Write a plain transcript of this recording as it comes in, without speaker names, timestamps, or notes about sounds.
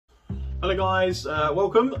Hello guys,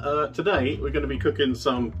 welcome. Today we're going to be cooking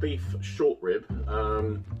some beef short rib.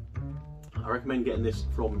 I recommend getting this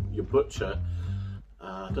from your butcher.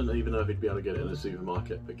 I don't even know if you'd be able to get it in a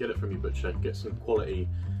supermarket, but get it from your butcher, get some quality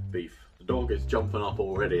beef. The dog is jumping up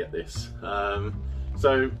already at this.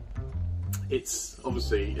 So it's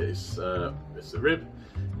obviously it's a rib,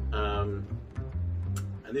 and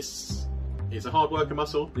this is a hard working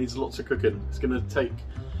muscle, needs lots of cooking. It's going to take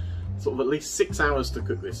sort of at least 6 hours to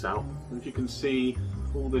cook this out. And if you can see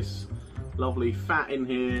all this lovely fat in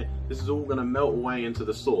here, this is all going to melt away into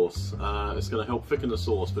the sauce. It's going to help thicken the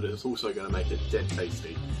sauce, but it's also going to make it dead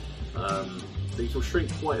tasty. These will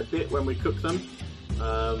shrink quite a bit when we cook them,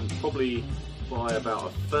 probably by about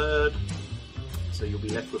a third, so you'll be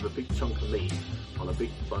left with a big chunk of meat on a big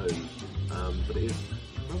bone, but it is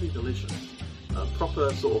really delicious.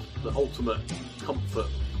 Proper sort of the ultimate comfort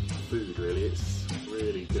food, really. It's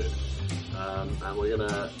really good. And we're going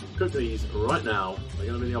to cook these right now. They're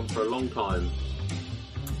going to be in the oven for a long time.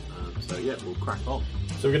 So yeah, we'll crack on.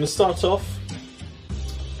 So we're going to start off,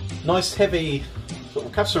 nice heavy sort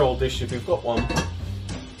of casserole dish if you've got one.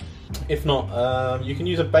 If not, you can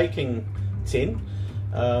use a baking tin,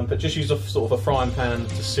 but just use a sort of a frying pan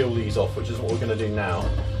to seal these off, which is what we're going to do now.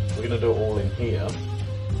 We're going to do it all in here.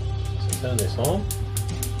 So turn this on.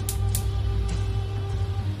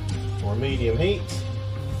 On medium heat.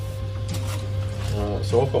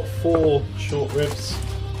 So I've got 4 short ribs.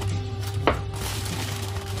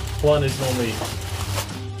 One is normally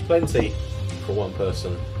plenty for one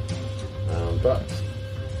person, but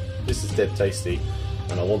this is dead tasty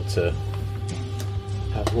and I want to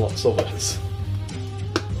have lots of it.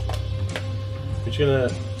 We're just going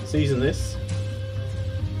to season this.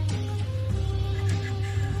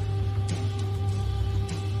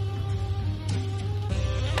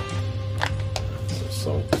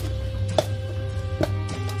 Salt.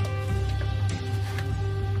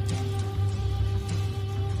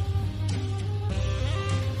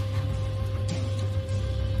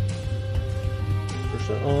 Push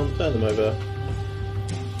that on, turn them over.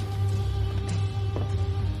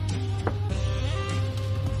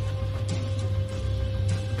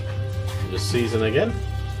 Just season again.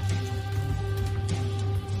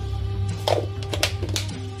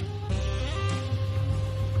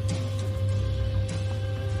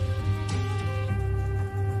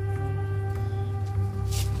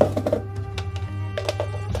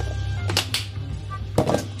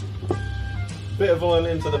 Bit of oil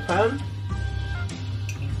into the pan.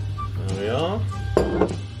 There we are.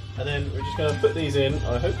 And then we're just going to put these in.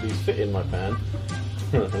 I hope these fit in my pan.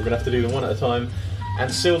 I'm going to have to do them one at a time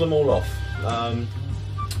and seal them all off.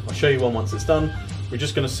 I'll show you one once it's done. We're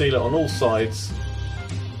just going to seal it on all sides.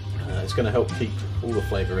 It's going to help keep all the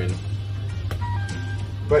flavour in.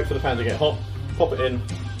 Wait for the pan to get hot, pop it in,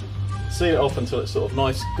 seal it off until it's sort of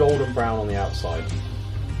nice golden brown on the outside.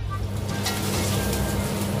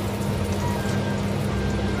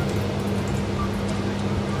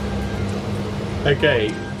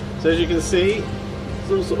 Okay, so as you can see,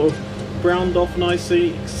 it's all sort of browned off nicely.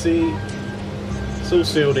 You can see it's all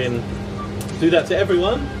sealed in. Do that to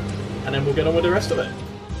everyone, and then we'll get on with the rest of it.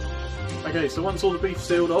 Okay, so once all the beef's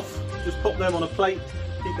sealed off, just pop them on a plate,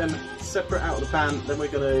 keep them separate out of the pan. Then we're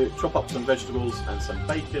going to chop up some vegetables and some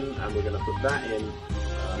bacon, and we're going to put that in,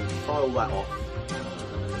 fry all that off, and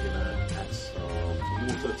then we're going to add some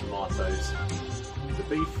water, tomatoes, the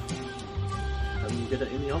beef, and get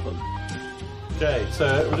it in the oven. Okay,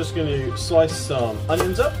 so we're just going to slice some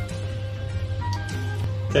onions up.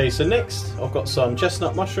 Okay, so next I've got some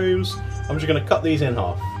chestnut mushrooms. I'm just going to cut these in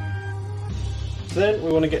half. Then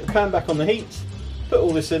we want to get the pan back on the heat, put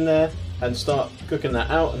all this in there and start cooking that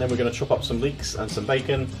out, and then we're going to chop up some leeks and some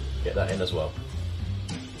bacon, get that in as well.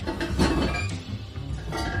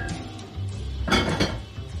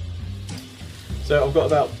 So I've got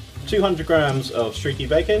about 200 grams of streaky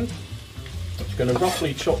bacon. I'm just going to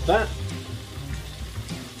roughly chop that.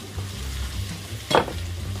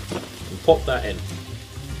 Pop that in.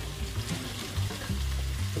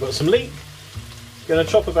 I've got some leek. Going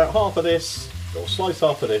to chop about half of this, or slice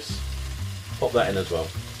half of this. Pop that in as well.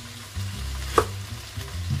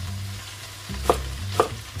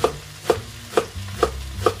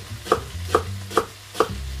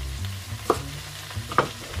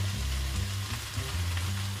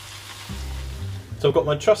 So I've got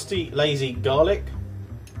my trusty lazy garlic.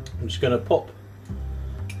 I'm just going to pop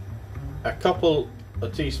a couple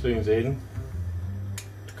of teaspoons in,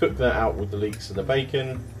 cook that out with the leeks and the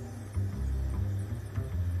bacon.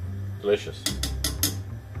 Delicious.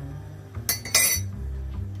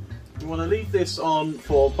 You want to leave this on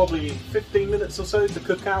for probably 15 minutes or so to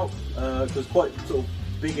cook out, because quite sort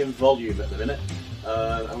of big in volume at the minute,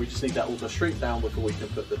 and we just need that all to shrink down before we can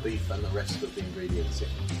put the beef and the rest of the ingredients in.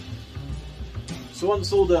 So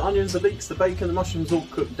once all the onions, the leeks, the bacon, the mushrooms all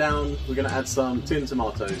cooked down, we're going to add some tinned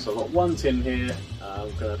tomatoes. So I've got 1 tin here,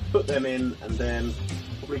 I'm going to put them in, and then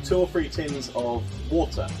probably 2 or 3 tins of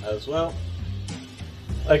water as well.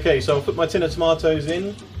 Okay, so I'll put my tin of tomatoes in,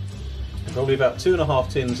 and probably about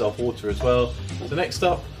 2.5 tins of water as well. So next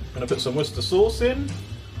up, I'm going to put some Worcester sauce in.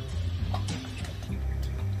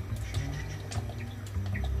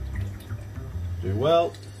 Do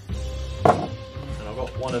well. And I've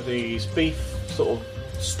got one of these beef sort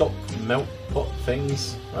of stock melt pot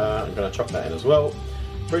things. I'm going to chuck that in as well.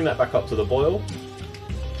 Bring that back up to the boil.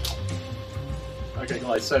 Okay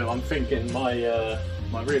guys, so I'm thinking my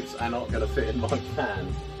my ribs are not going to fit in my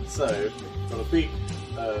pan. So I've got a big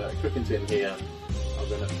cooking tin here. I'm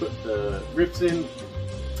going to put the ribs in,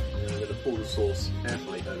 and I'm going to pour the sauce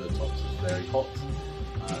carefully over the top so it's very hot.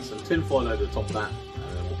 Some tin foil over the top of that,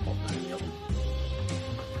 and then we'll pop that in the oven.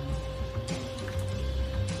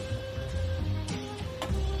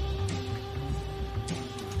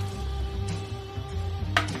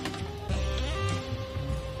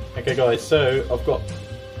 Okay guys, so I've got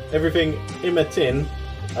everything in my tin.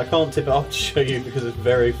 I can't tip it off to show you because it's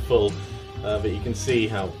very full, but you can see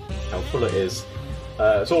how full it is.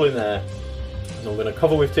 It's all in there. So I'm going to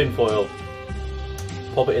cover with tin foil,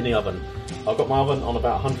 pop it in the oven. I've got my oven on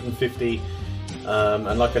about 150,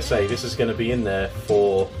 and like I say, this is going to be in there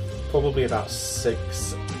for probably about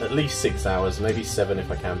at least 6 hours, maybe 7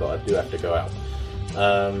 if I can, but I do have to go out.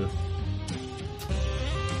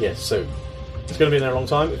 Yeah, so it's going to be in there a long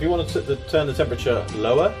time. If you want to turn the temperature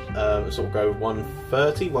lower, sort of go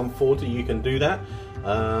 130, 140, you can do that.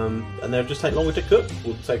 And they'll just take longer to cook.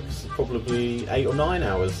 Will take probably 8 or 9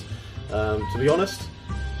 hours. To be honest,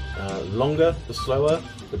 longer, the slower,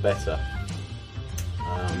 the better.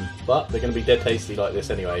 But they're going to be dead tasty like this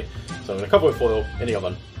anyway. So I'm going to cover it with foil in the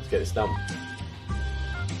oven. Let's get this done.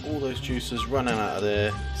 All those juices running out of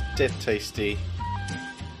there. It's dead tasty.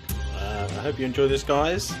 I hope you enjoy this,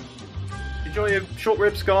 guys. Enjoy your short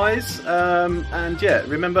ribs, guys, and yeah,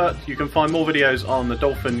 remember you can find more videos on the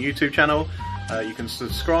Dolphin YouTube channel. You can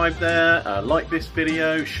subscribe there, like this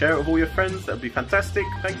video, share it with all your friends, that would be fantastic,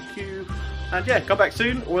 thank you, and yeah, come back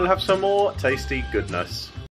soon, we'll have some more tasty goodness.